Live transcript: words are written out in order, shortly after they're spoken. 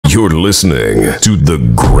You're listening to The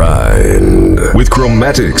Grind with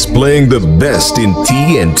Chromatics playing the best in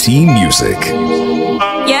TNT music.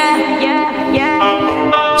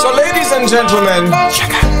 So ladies and gentlemen,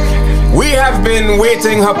 we have been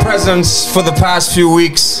waiting her presence for the past few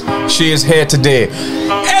weeks. She is here today.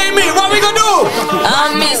 Amy, what we gonna do?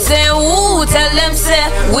 Me say, ooh, tell them say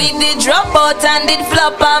we did drop out and did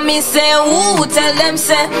flop. Me say, ooh, tell them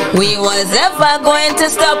say we was ever going to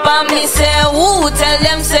stop. Me say, ooh, tell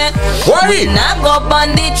them say we not go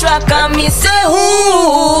on the track. Me say,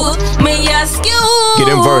 ooh, me ask you.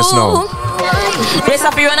 Get them verse now. Race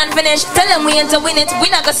up, run and finish. Tell them we ain't to win it. We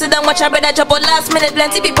not gonna sit down watch our brother drop out last minute.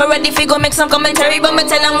 Plenty people ready if we go make some commentary, but me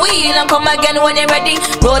tell them we and come again when they ready.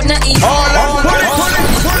 Road not easy.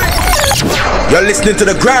 You're listening to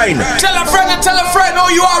The Grind. Tell a friend and tell a friend.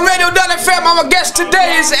 O.U.R. Radio Done FM. Our guest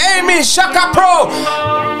today is Amy Shaka Pro.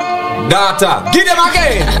 Data, give them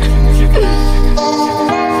again.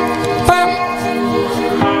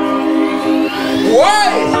 Why?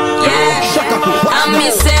 Yeah. Me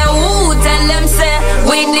say, ooh, tell them say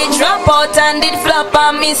we did drop out and did flop.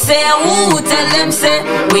 Me say, ooh, tell them say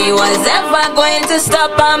we was ever going to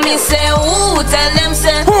stop. Me say, ooh, tell them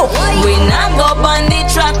say we not go on the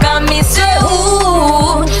track. Me say,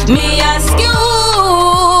 ooh, me ask you.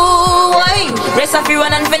 Race off,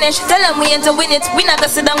 run and finish. Tell them we ain't to win it. We not gonna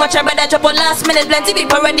sit down watch our brother drop out last minute. Plenty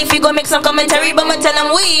people ready if you go make some commentary, but me tell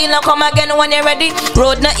them we not come again when you're ready.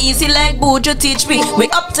 Road not easy like Buju teach me. We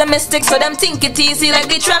optimistic so them think it easy like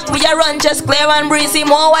the track we are run just clear and breezy.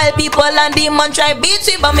 More while people and demon try beat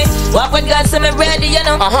me, but me walk with God so me ready, you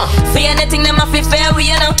know. For anything them have to fair we,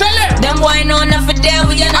 you know. Tell them boy no enough for there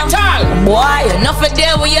we, you know. Boy enough for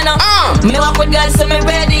there we, you know. Me walk with God so me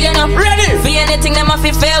ready, you know. Ready. For anything them have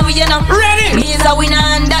to fair we, you know. Ready. Me is a winner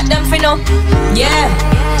and that them fi know. Yeah.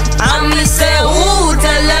 And me say, ooh,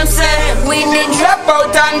 tell them say we did drop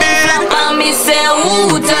out and did. And me say,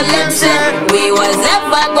 ooh, tell them say we was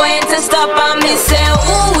ever going to stop. And me say,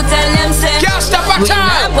 ooh, tell them say can't stop a we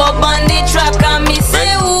not go on the track. And me say,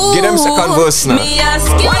 ooh, get them second verse now. Me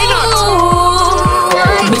ask you, why not?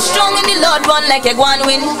 Be strong in the Lord, run like you go and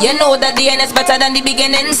win. You know that the end is better than the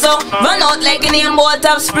beginning. So run out like in the bolt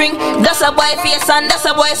of spring. That's a boy face and that's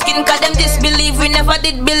a boy skin. Cause them disbelieve, we never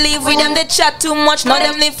did believe with them. They chat too much, now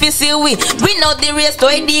them live to see we. We know the race, though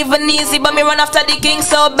it even easy. But me run after the king,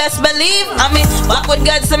 so best believe. I mean, back with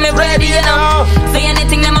God, so me ready, you know. For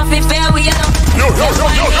anything, them have to fair, we, you know.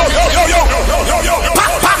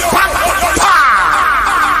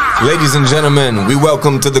 Ladies and gentlemen, we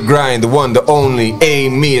welcome to The Grind, the one, the only,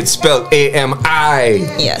 Amy. It's spelled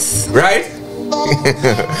A-M-I. Yes. Right?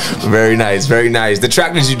 Very nice, very nice. The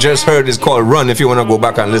track that you just heard is called Run. If you want to go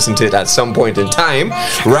back and listen to it at some point in time,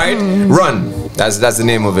 right? Run. That's the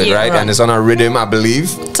name of it, yeah, right? Run. And it's on a rhythm, I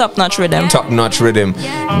believe. Top notch rhythm. Top notch rhythm.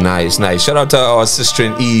 Nice, nice. Shout out to our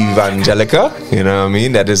sister Eve Angelica. You know what I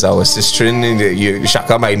mean? That is our sister.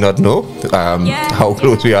 Shaka might not know how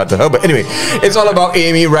close we are to her, but anyway, it's all about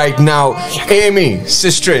Amy right now. Amy,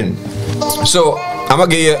 sister. So I'm gonna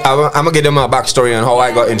give them a backstory on how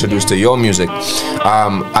I got introduced to your music.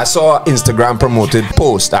 I saw an Instagram promoted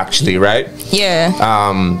post actually, right? Yeah.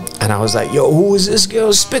 And I was like, yo, who is this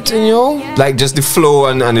girl spitting, yo? Like just the flow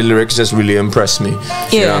and the lyrics just really impressed me.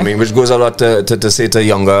 Yeah. You know what I mean? Which goes a lot to say to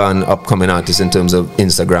younger and upcoming artists in terms of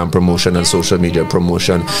Instagram promotion and social media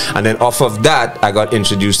promotion. And then off of that, I got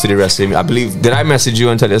introduced to the rest of me. I believe, did I message you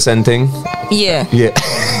and tell you something? Yeah. Yeah.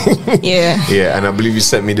 Yeah. Yeah. And I believe you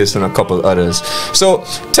sent me this and a couple others. So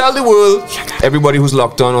tell the world, everybody who's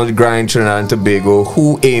locked on the grind, Trinidad and Tobago,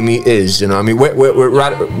 who Amy is. You know what I mean?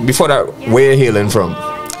 Where, before that, where you hailing from?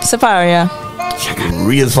 Superior.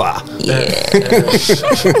 Real far. Yeah.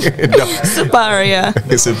 Superior.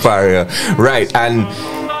 Superior. Right. And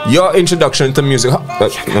your introduction to music.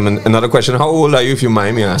 Another question. How old are you, if you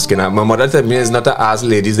mind me asking? My mother told me it's not to ask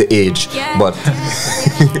ladies the age. But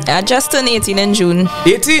I just turned 18 in June.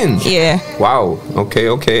 18? Yeah. Wow. Okay,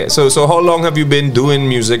 okay. So how long have you been doing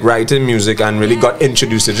music, writing music, and really got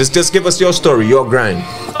introduced to it? Just give us your story, your grind.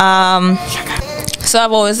 So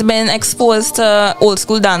I've always been exposed to old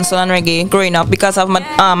school dancehall and reggae growing up because of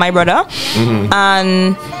my brother.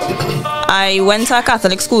 And I went to a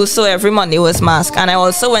Catholic school, so every Monday was mass, and I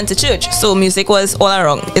also went to church, so music was all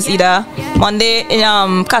around. It's either Monday in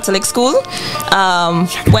Catholic school,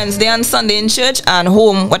 Wednesday and Sunday in church, and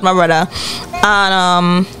home with my brother.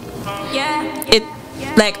 And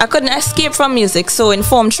like I couldn't escape from music, so in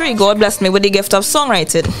Form 3, God blessed me with the gift of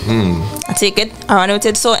songwriting. I take it, I run with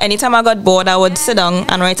it. So anytime I got bored, I would sit down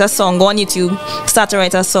and write a song, go on YouTube, start to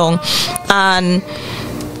write a song. And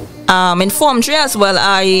in Form 3 as well,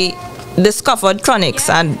 I discovered Chromatics,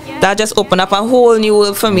 and that just opened up a whole new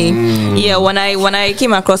world for me. Yeah, when I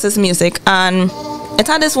came across his music, and it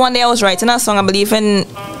had this one day I was writing a song, I believe in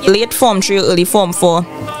late Form 3 or early Form 4.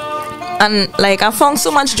 And like I found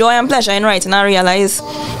so much joy and pleasure in writing. I realized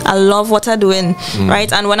I love what I'm doing,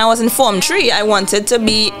 right? And when I was in Form 3, I wanted to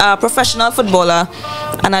be a professional footballer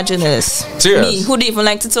and a journalist. Serious? Me, who'd even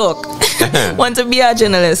like to talk, want to be a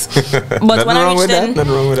journalist. But when I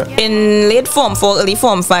reached in late Form 4, early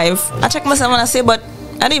Form 5, I checked myself and I say, but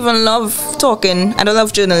I don't even love talking. I don't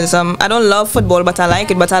love journalism. I don't love football, but I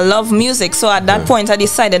like it. But I love music. So at that point, I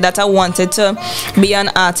decided that I wanted to be an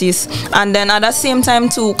artist. And then at the same time,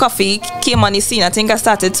 too, Coffee came on the scene. I think I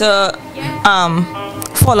started to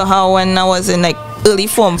follow her when I was in like early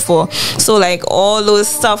Form 4. So like all those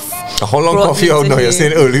stuff. How long Coffee out now? You're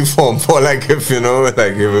saying early Form 4, like if you know, like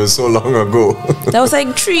if it was so long ago. That was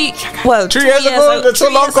like 3 years ago. That's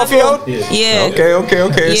so long Coffee out. Yeah.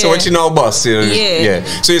 Okay. Yeah. So what you now boss? You know, Yeah.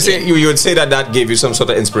 So you say you would say that gave you some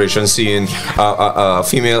sort of inspiration, seeing a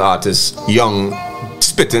female artist, young,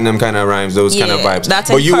 spitting them kind of rhymes, those kind of vibes. That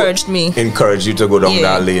encouraged you to go down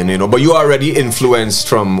that lane, you know. But you already influenced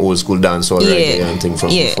from old school dance or and things from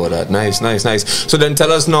before that. Nice. So then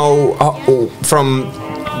tell us now from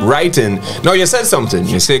writing. Now you said something.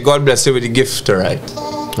 You say God bless you with the gift to write,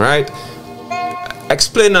 right?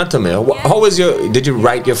 Explain that to me. How was did you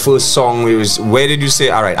write your first song? Where did you say,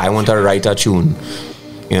 all right, I want to write a tune?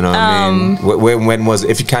 You know what I mean? When was,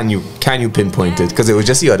 if you can you pinpoint it? Because it was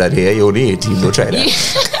just the other day. You're only 18. Don't try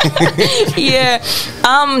that. Yeah.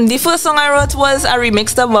 The first song I wrote was a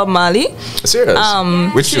remix of Bob Marley. Serious?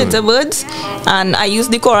 Which tune? Birds. And I used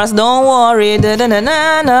the chorus, don't worry, da, da, da,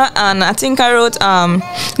 da, da. And I think I wrote,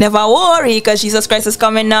 never worry, because Jesus Christ is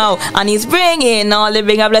coming now. And he's bringing all the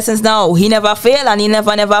bigger blessings now. He never fail and he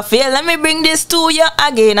never fail. Let me bring this to you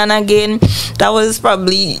again and again. That was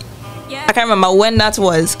probably... I can't remember when that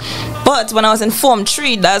was, but when I was in Form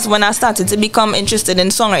 3, that's when I started to become interested in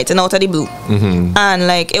songwriting out of the blue, and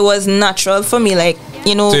like it was natural for me, like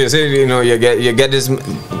you know. So you say you get this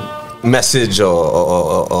message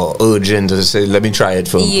or urging to say, let me try it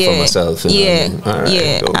for myself.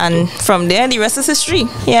 And from there the rest is history.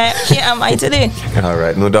 Here am I today. All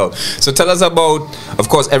right, no doubt. So tell us about, of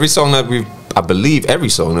course, I believe every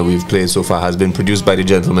song that we've played so far has been produced by the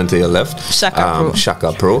gentleman to your left,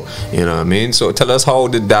 Shaka Pro. You know what I mean? So tell us, how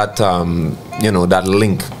did that that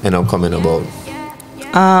link coming about?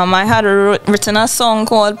 I had written a song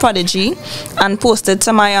called Prodigy and posted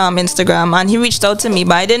to my Instagram, and he reached out to me,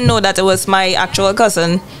 but I didn't know that it was my actual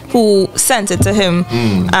cousin who sent it to him.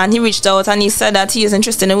 And he reached out and he said that he is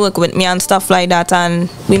interested in working with me and stuff like that, and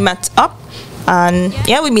we met up, and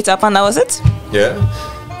we meet up, and that was it. Yeah.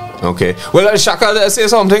 Okay. Well, Shaka, say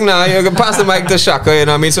something now. You can pass the mic to Shaka, you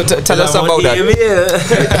know what I mean? So tell us about that.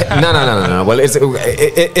 No. Well,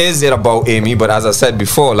 it is about Amy, but as I said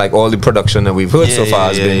before, like all the production that we've heard so far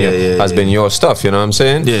has been your stuff, you know what I'm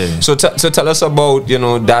saying? Yeah. So tell us about,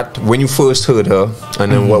 that when you first heard her,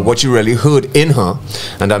 and then what you really heard in her,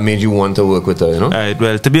 and that made you want to work with her, you know? Alright,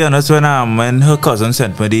 well, to be honest, when her cousin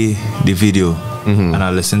sent me the video, and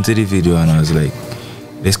I listened to the video, and I was like,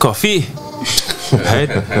 there's coffee. Right?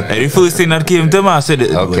 The first thing that came to me, I said,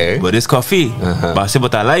 okay, but it's coffee. But I said,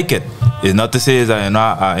 but I like it. It's not to say that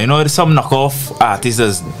some knockoff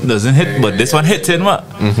artists doesn't hit, but this one hits in what.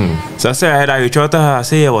 So I said, I reach out to her. I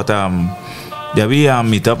say, we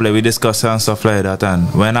meet up, like we discuss and stuff like that. And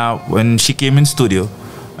when she came in studio,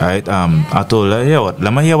 right, I told her,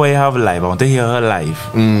 let me hear what you have live. I want to hear her live.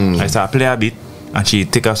 I said, I play a beat, and she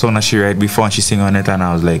take a song that she write before and she sing on it, and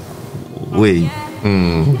I was like, wait.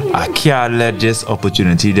 I can't let this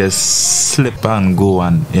opportunity just slip and go,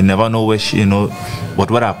 and you never know where she,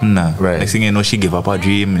 what would happen now. Right. Next thing she give up her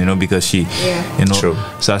dream, because she, True.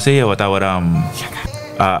 So I say, I would,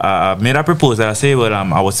 I made a proposal. I say,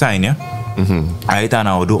 I would sign, right, and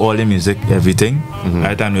I would do all the music, everything,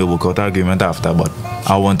 right, and we work out an agreement after, but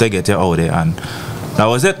I want to get you out there, and that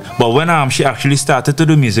was it. But when she actually started to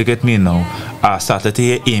do music with me now, I started to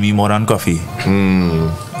hear Amy more than Coffee.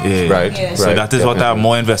 Right. So that is what I'm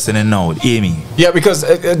more invested in now, Amy. Yeah, because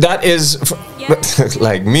that is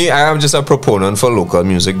like me. I am just a proponent for local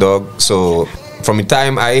music, dog. So from the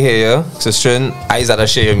time I hear sister, I start to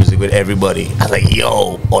share your music with everybody. I was like,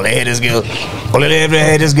 yo, all I hear this girl,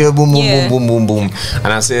 boom, boom, boom, boom, boom. And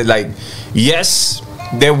I said, like, yes,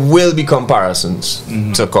 there will be comparisons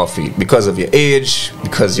to coffee because of your age,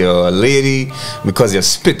 because you're a lady, because you're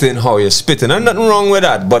spitting how you're spitting, and nothing wrong with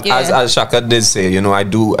that. But as Shaka did say, you know, I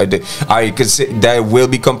could say there will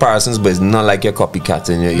be comparisons, but it's not like you're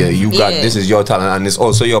copycatting. You got this is your talent, and it's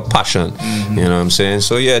also your passion. You know what I'm saying?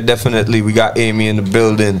 So yeah, definitely we got Amy in the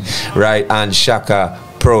building, right? And Shaka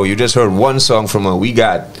Pro. You just heard one song from her. We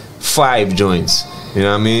got 5 joints. You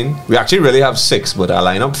know what I mean? We actually really have 6, but I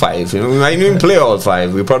line up 5. You know, we might even play all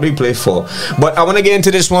 5. We probably play 4. But I want to get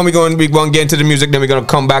into this one. We're going to get into the music. Then we're going to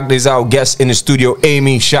come back. There's our guest in the studio,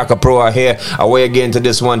 Amy Shaka Pro, are here. I want to get into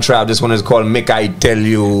this one trap. This one is called Make I Tell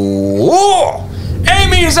You. Whoa!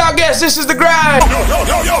 Amy is our guest. This is the grind.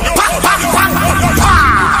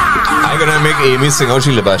 I'm going to make Amy sing out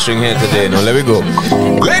she live string here today. Now let me go.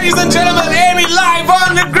 Ladies and gentlemen, Amy live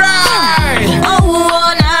on the grind.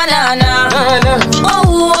 Oh, na na na.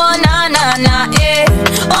 Oh, na na na, eh.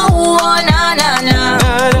 Oh, na na na.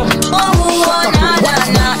 Oh, na na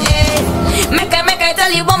na, eh. Make I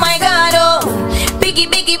tell you, oh my God, oh. Biggie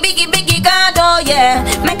God, oh yeah.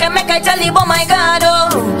 Make I tell you, oh my God, oh.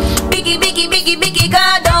 Biggie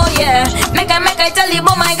God, oh yeah. Make I tell you,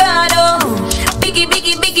 oh my God, oh.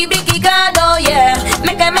 Biggie God, oh yeah.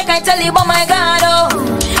 Make I tell you, oh my God, oh.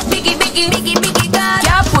 Biggie God.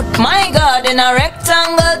 Can't put my God in a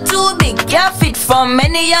rectangle too big. Can't fit from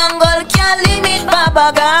any angle. Can't limit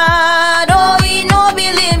Baba God. Oh, he no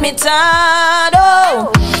be limited.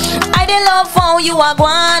 Oh, I dey love how you are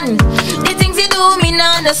gone. The things you do me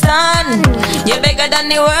not understand. You're bigger than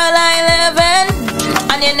the world I live in,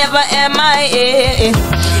 and you never MIA.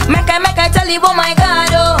 Make I tell you, oh my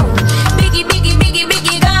God, oh. Biggie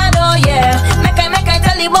God, oh yeah. Make I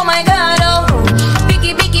tell you, oh my God, oh.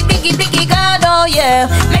 Biggie God, oh yeah.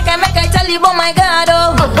 Make I tell you, oh my God,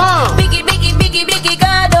 oh. Biggie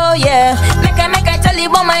God, oh yeah. Make I tell you,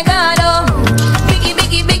 oh my God, oh.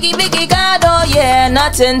 Biggie God, oh yeah.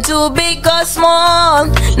 Nothing too big or small,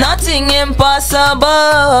 nothing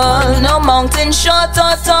impossible. No mountain short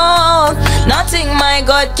or tall, nothing my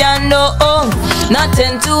God can do. Oh,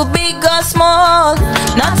 nothing too big or small,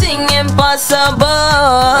 nothing impossible.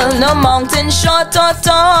 No mountain short or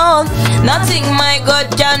tall, nothing my God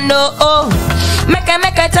can do. Oh, make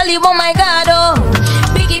I tell you, oh my God, oh.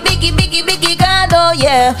 Biggie God, oh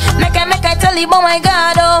yeah. Make I tell you, oh my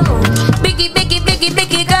God, oh. Biggie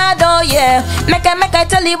God, oh yeah. Make I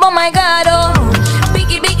tell you, oh my God, oh.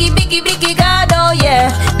 Biggie God, oh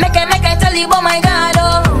yeah. Make I tell you, oh my God,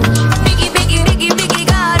 oh. Biggie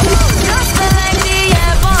God, oh. Just like the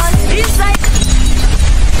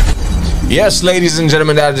airport. Yes, ladies and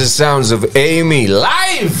gentlemen, that is the sounds of Amy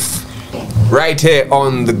live right here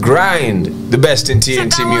on the grind, the best in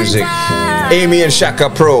TNT music. Amy and Shaka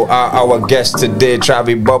Pro are our guests today.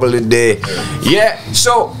 Travi Bubble today. Yeah,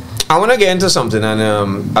 so I want to get into something, and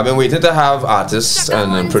I've been waiting to have artists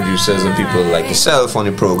and producers and people like yourself on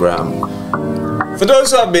the program. For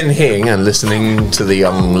those who have been hearing and listening to the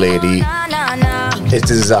young lady, it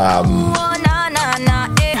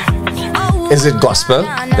is it gospel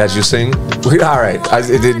that you sing? Alright,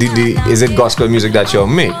 is it gospel music that you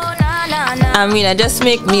make? I mean, I just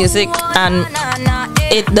make music, and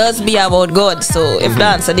it does be about God. So if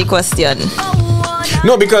that answers the question.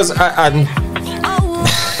 No, because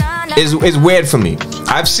it's weird for me.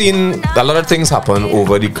 I've seen a lot of things happen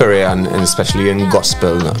over the career, and especially in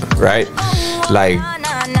gospel now, right? Like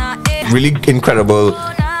really incredible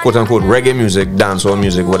quote unquote reggae music, dancehall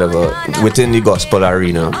music, whatever, within the gospel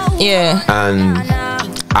arena. Yeah. And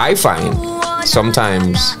I find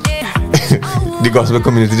sometimes the gospel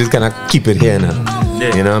community just kind of keep it here now.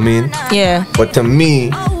 Yeah. You know what I mean? Yeah. But to me,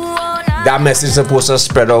 that message is supposed to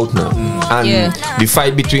spread out now. And the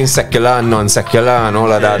fight between secular and non-secular and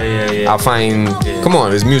all of that, I find, come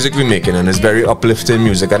on, it's music we're making, and it's very uplifting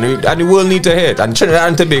music, and the world need to hear it, and Trinidad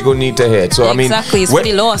and Tobago need to hear it. So exactly, it's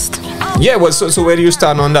pretty lost. Yeah, well, so where do you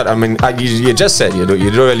stand on that? I mean, you just said you don't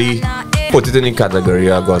really put it in the category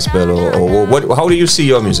of gospel, or what? How do you see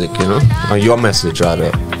your music, you know, or your message rather?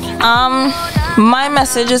 My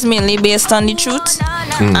message is mainly based on the truth,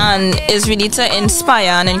 and is really to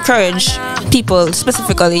inspire and encourage people,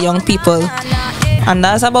 specifically young people, and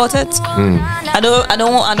that's about it. I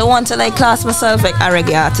don't want to like class myself like a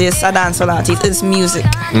reggae artist, a dancehall artist. It's music.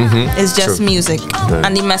 It's just music,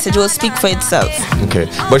 and the message will speak for itself. Okay,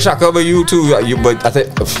 but Shaka, but you too. But I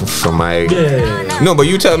think from my but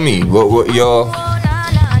you tell me what your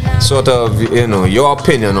sort of, you know, your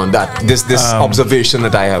opinion on that, this observation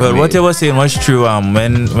that I have made. What you were saying was true.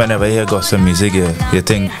 Whenever you got some music, you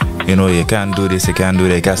think, you know, you can't do this, you can't do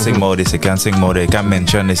that, you can't sing more this, you can't sing more that, you can't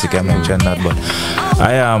mention this, you can't mention that. But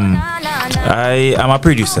I am a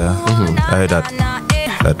producer. I heard that.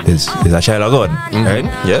 that is a child of God, right?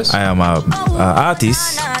 Yes. I am a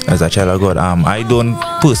artist as a child of God. I don't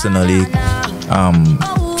personally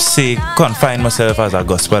say confine myself as a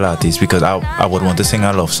gospel artist because I would want to sing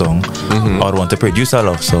a love song or want to produce a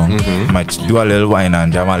love song. Might do a little wine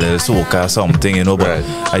and jam, a little soca or something, you know. But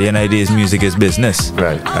at the end of the day, music is business,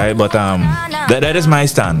 right? But that is my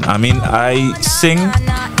stand. I mean, I sing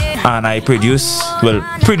and I produce. Well,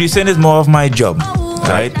 producing is more of my job,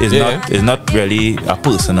 right? It's not really a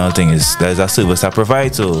personal thing. There's a service I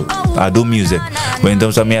provide, so I do music. But in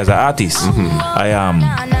terms of me as an artist,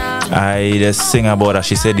 I just sing about, as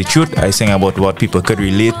she said, the truth. I sing about what people could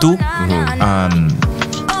relate to,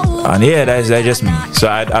 and yeah, that's just me. So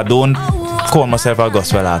I don't call myself a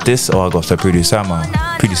gospel artist or a gospel producer. I'm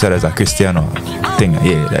a producer as a Christian or thing.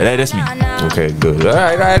 Yeah, that's me. Okay, good. All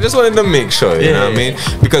right, I just wanted to make sure, you know what I mean?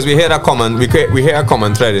 Because we hear a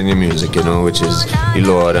common thread in your music, you know, which is the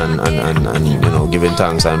Lord and you know, giving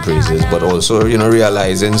thanks and praises, but also, you know,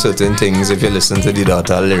 realizing certain things if you listen to the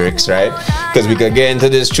daughter lyrics, right? Because we could get into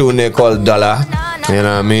this tune there called Dollar, you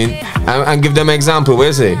know what I mean? And give them an example. What do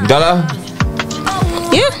you say? Dollar?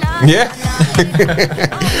 Yeah?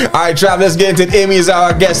 Alright, Trav, let's get into it. Amy is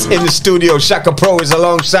our guest in the studio. Shaka Pro is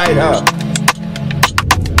alongside her.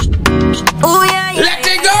 Ooh, yeah, yeah. Let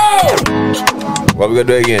it go! What we gonna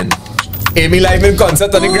do again? Amy live in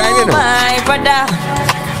concert on the grind, you know? My brother.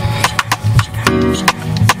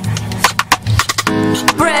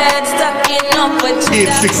 Bread stuck in up with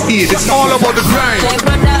cheddar. 868, it's all about the grind. My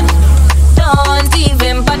brother, don't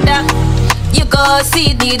even bother. You go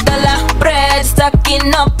see the dollar. Bread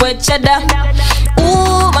stacking up with cheddar.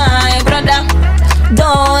 Ooh, my brother,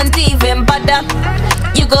 don't even bother.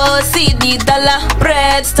 You go see the dollar.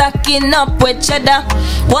 Bread stacking up with cheddar.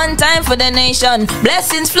 One time for the nation.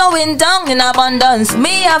 Blessings flowing down in abundance.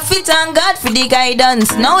 May I fit on God for the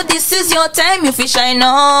guidance. Now this is your time, you fish I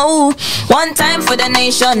know. One time for the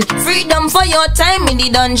nation. Freedom for your time in the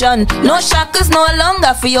dungeon. No shackles no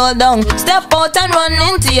longer for your down. Step out and run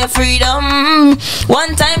into your freedom.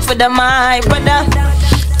 One time for the my brother.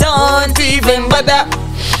 Don't even bother.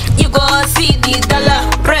 You go see the dollar.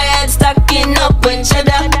 Bread stacking up with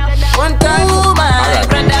cheddar. One time. Ooh, my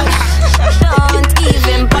brother. Don't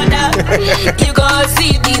even bother. You go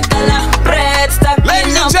see the dollar. Bread stacking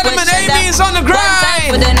Ladies and up gentlemen, with cheddar. Amy is on the grind. One time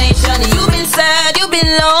for the nation. You've been sad, you've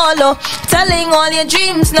been low. Telling all your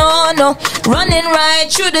dreams, no. Running right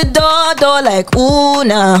through the door like ooh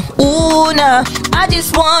nah. I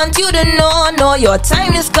just want you to know, your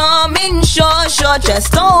time is coming short.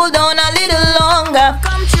 Just hold on a little longer.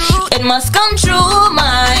 It must come true,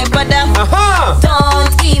 my brother.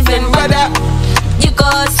 Don't even bother. You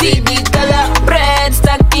go see the dollar. Bread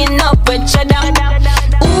stacking up with cheddar.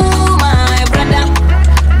 Ooh, my brother.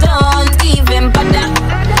 Don't even bother.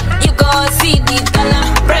 You go see the dollar.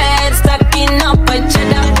 Bread stacking up with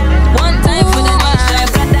cheddar. One time for the my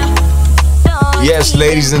brother. Yes,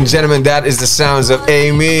 ladies and gentlemen, that is the sounds of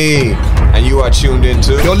Amy. And you are tuned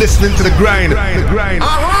into. You're listening to the grind.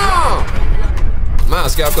 Man,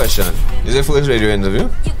 ask you a question. Is it first radio interview?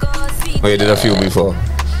 Or you did a few before?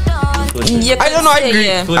 I don't know, I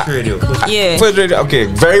agree. First radio. Yeah. First radio, okay,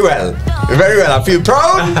 very well. I feel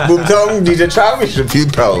proud. BooMTowN, DJ Trav, you should feel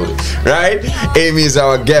proud. Right? Amy is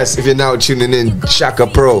our guest. If you're now tuning in, Shaka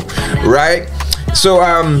Pro. Right? So,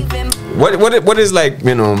 what is like,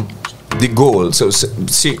 you know, the goal? So,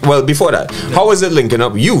 see, well, before that, how was it linking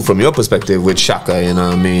up you from your perspective with Shaka, you know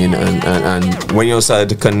what I mean? And when you started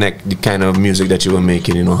to connect the kind of music that you were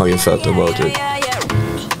making, you know, how you felt about it?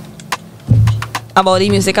 About the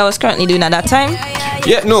music I was currently doing at that time?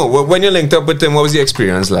 Yeah, no, when you linked up with him, what was the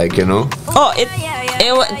experience like, you know? Oh,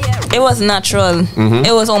 it was natural.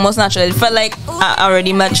 It was almost natural. It felt like I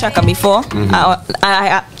already met Shaka before.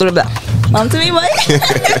 Mom to me, boy.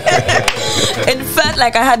 It felt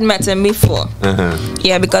like I had met him before.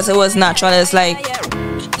 Yeah, because it was natural. It's like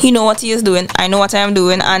he know what he is doing, I know what I am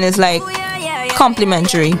doing, and it's like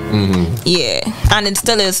complimentary. Yeah, and it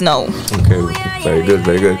still is now. Okay,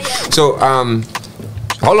 very good. So,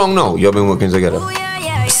 how long now you've been working together?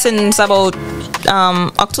 Since about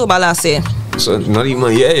October last year. So not even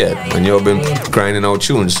a year yet, and you've been grinding out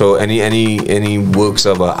tunes. So any works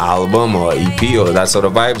of an album or EP or that sort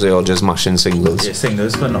of vibes, or you're just mashing singles? Yeah,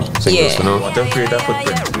 singles for now. Singles for now. Want to create a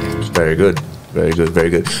footprint. Very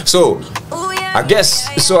good. So I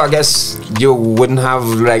guess you wouldn't have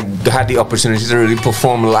like had the opportunity to really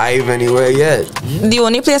perform live anywhere yet. The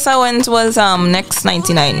only place I went was Next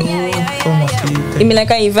 99. You mean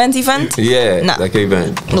like an event? Yeah, nah. like an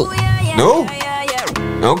event. No.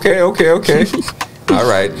 Okay. All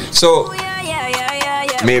right. So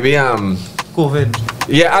maybe COVID.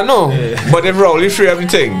 Yeah, I know. But if we're only free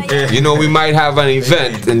everything, you know, we might have an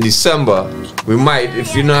event in December. We might,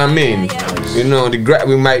 if you know what I mean. You know,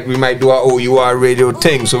 we might do our O.U.R. radio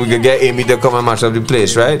thing, so we can get Amy to come and match up the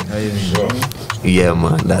place, right? Yeah,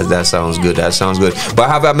 man, that sounds good. That sounds good. But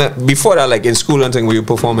have I met before that, like in school and thing, were you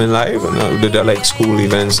performing live? And did that like school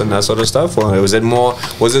events and that sort of stuff, or was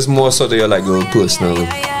this more sort of your like little personal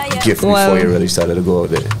gift before you really started to go out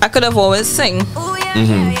there? I could have always sing.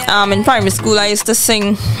 In primary school, I used to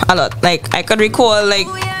sing a lot. Like I could recall, like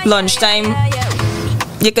lunchtime,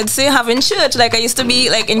 you could say having church. Like I used to be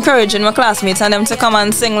like encouraging my classmates and them to come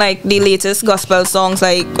and sing like the latest gospel songs,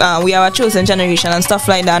 like "We Are a Chosen Generation" and stuff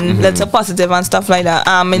like that, and Let's Up Positive and stuff like that.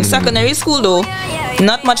 In secondary school though,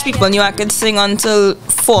 not much people knew I could sing until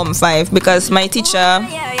Form 5 because my teacher,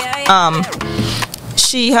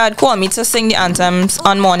 she had called me to sing the anthems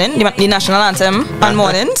on morning, the national anthem on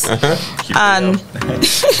mornings, and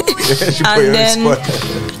then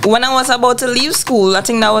when I was about to leave school, I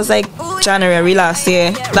think that was like January last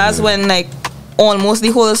year. That's when like almost the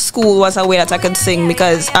whole school was aware that I could sing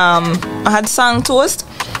because I had sang Toast.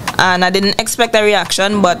 And I didn't expect a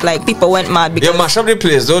reaction, but like people went mad because you mash up the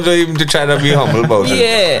place. Don't even try to be humble about it.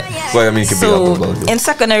 Yeah. Well, I mean, you can be humble about it. In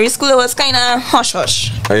secondary school, it was kind of hush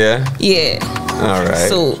hush. Oh yeah. Yeah. All right.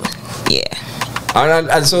 So, yeah.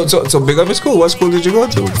 And so big up in school. What school did you go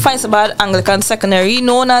to? Faisabad Anglican Secondary,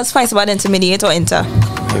 known as Faisabad Intermediate or Inter.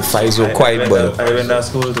 Faiso quite well. I went to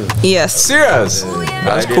school too. Yes. Serious?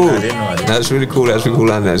 That's cool. That's really cool. That's really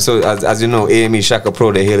cool. And so, as you know, AME Shaka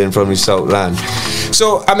Pro, they're hailing from the Southland.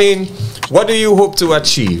 So, I mean, what do you hope to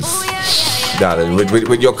achieve, darling,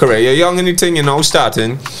 with your career? You're young and anything, you know,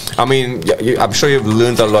 starting. I mean, I'm sure you've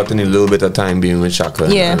learned a lot in a little bit of time being with Shaka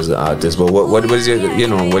as an artist. But what is it, you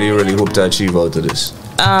know, what do you really hope to achieve out of this?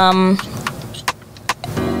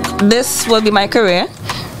 This will be my career,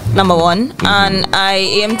 number one, and I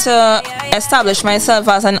aim to establish myself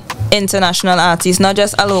as an international artist, not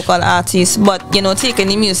just a local artist, but you know, taking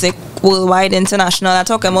the music worldwide, international. I'm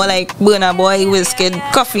talking more like Burna Boy, Wizkid,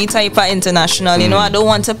 Coffee type of international. You know, I don't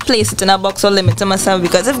want to place it in a box or limit to myself,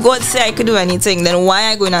 because if God say I could do anything, then why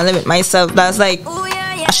am I going to limit myself? That's like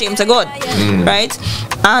a shame to God, right?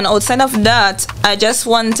 And outside of that, I just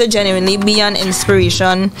want to genuinely be an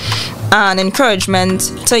inspiration and encouragement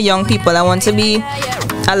to young people. I want to be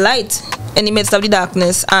a light in the midst of the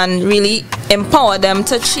darkness and really empower them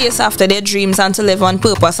to chase after their dreams and to live on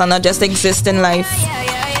purpose and not just exist in life.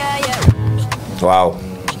 Wow.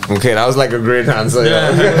 Okay, that was like a great answer.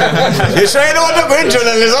 Yeah. You sure you don't want to go in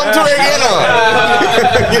journalism too again?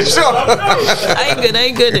 You sure? I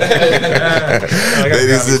good.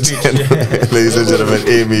 Ladies and gentlemen,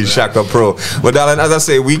 Amy Shaka Pro. But darling, as I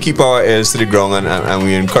say, we keep our ears to the ground and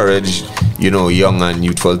we encourage, you know, young and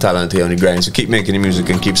youthful talent here on the grind. So keep making the music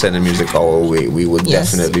and keep sending music our way. We will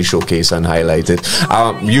definitely showcase and highlight it.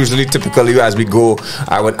 Usually, typically, as we go,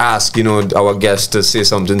 I would ask, you know, our guests to say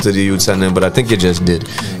something to the youths and then, but I think you just did.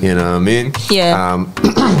 You know what I mean? Yeah.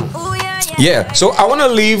 Yeah. So I want to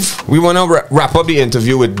we want to wrap up the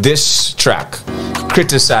interview with this track,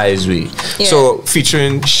 Criticize We. Yeah. So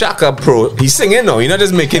featuring Shaka Pro. He's singing now. He's not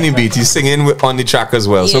just making the beat. He's singing on the track as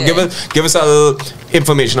well. So give us a little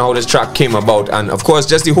information on how this track came about, and of course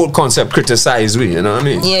just the whole concept, Criticize We. You know what I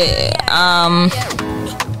mean? Yeah.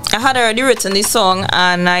 I had already written this song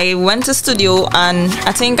and I went to studio and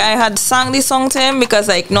I think I had sang this song to him, because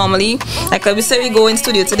like normally, like we say we go in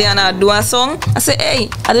studio today and I do a song, I say, hey,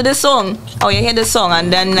 I did this song, oh you hear this song,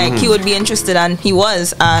 and then like he would be interested, and he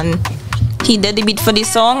was, and he did the beat for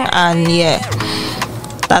this song, and yeah,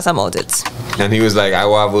 that's about it. And he was like, I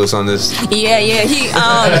want a verse on this. Yeah, he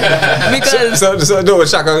because so no,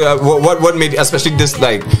 Shaka, what made, especially this,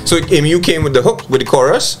 like, so Amy, you came with the hook, with the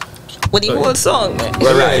chorus, with the whole song.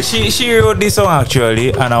 Right. She wrote this song actually,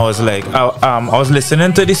 and I was like, I was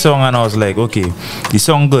listening to the song and I was like, okay, the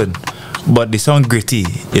song good, but the song gritty.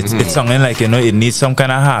 It's sounding like, you know, it needs some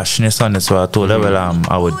kind of harshness on it. So I told her, well,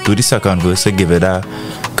 I would do the second verse to give it that,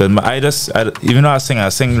 because even though I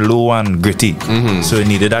sing low and gritty, so it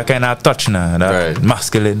needed that kind of touch now, that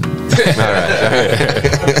masculine.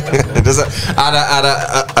 There's an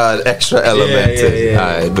extra element.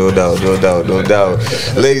 Yeah. No doubt.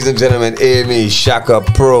 Ladies and gentlemen, Amy Shaka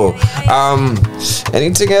Pro.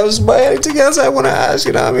 Anything else I want to ask?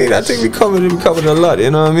 You know what I mean? I think we covered a lot. You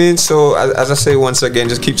know what I mean? So as I say once again,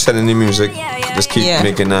 just keep sending the music. Just keep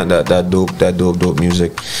making that dope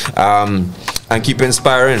music. and keep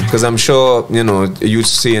inspiring, because I'm sure you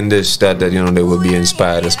seeing this that they will be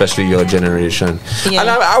inspired, especially your generation. Yeah.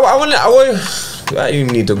 And you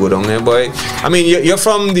need to go down there, boy. I mean, you're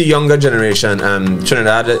from the younger generation, and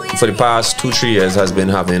Trinidad for the past 2-3 years has been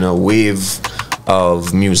having a wave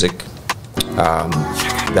of music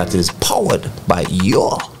that is powered by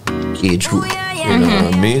your age group. You know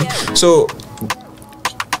what I mean? So,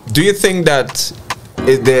 do you think that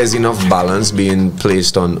there's enough balance being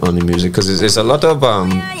placed on the music? Because it's a lot of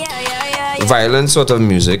violent sort of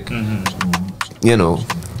music,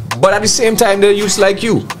 but at the same time, they're youths like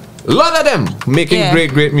you. A lot of them making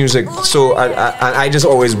great music. So I just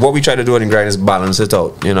always, what we try to do on the grind is balance it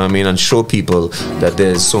out, you know what I mean, and show people that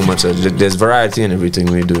there's so much, there's variety in everything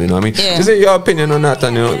we do, you know what I mean. Just your opinion on that,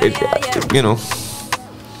 and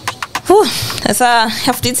Whew, that's a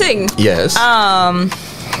hefty thing. Yes.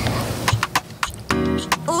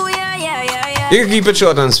 You can keep it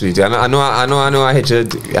short and sweet. I know. I hit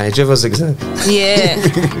you for 6 cents. Yeah.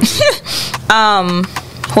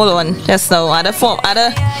 Hold on, just now. I had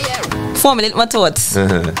a formulate my thoughts. I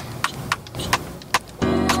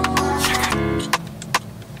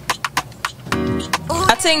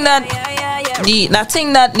think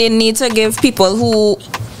that they need to give people who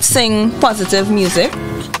sing positive music,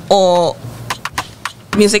 or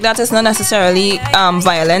music that is not necessarily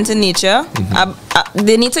violent in nature,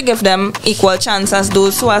 they need to give them equal chance as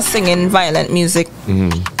those who are singing violent music,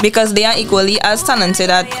 because they are equally as talented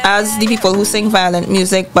as the people who sing violent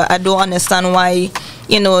music. But I don't understand why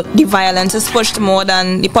the violence is pushed more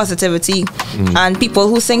than the positivity, and people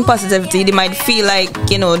who sing positivity, they might feel like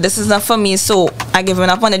this is not for me, so I give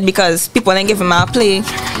up on it because people ain't giving me a play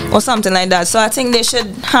or something like that. So I think they should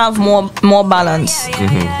have more balance.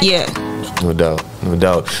 No doubt.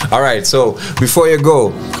 All right, so before you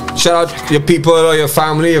go, shout out your people or your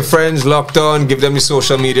family, your friends locked on. Give them the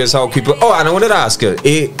social medias, how people. Oh, and I wanted to ask you,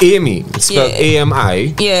 Amy, it's spelled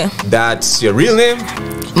AMI. Yeah. That's your real name?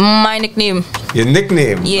 My nickname. Your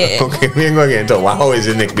nickname? Yeah. Okay, we ain't gonna get into how is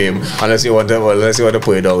your nickname unless you want to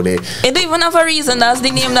put it out there. It don't even have a reason. That's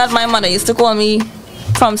the name that my mother used to call me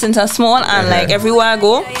from since I was small, and like everywhere I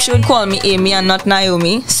go, she would call me Amy and not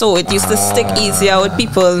Naomi. So it used to stick easier with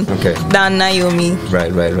people than Naomi.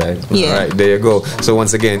 Right. Yeah. All right, there you go. So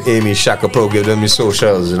once again, Amy Shaka Pro, give them your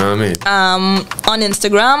socials, you know what I mean? On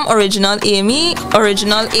Instagram, original Amy,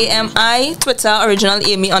 original AMI, Twitter, original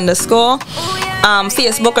Amy _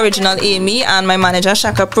 Facebook, original Amy, and my manager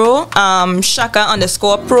Shaka Pro, Shaka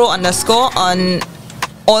 _Pro_ on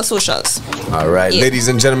all socials. All right, ladies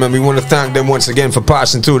and gentlemen, we want to thank them once again for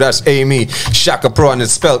passing through. That's Amy Shaka Pro, and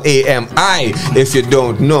it's spelled AMI. If you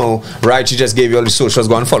don't know, right, she just gave you all the socials.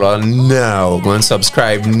 Go and follow her now. Go and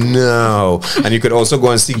subscribe now. And you could also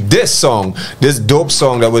go and see this dope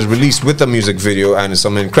song that was released with the music video and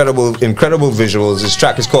some incredible visuals. This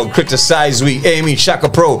track is called Criticize We. Amy Shaka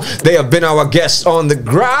Pro, they have been our guests on The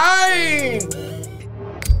Grind.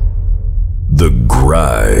 The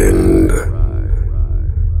Grind.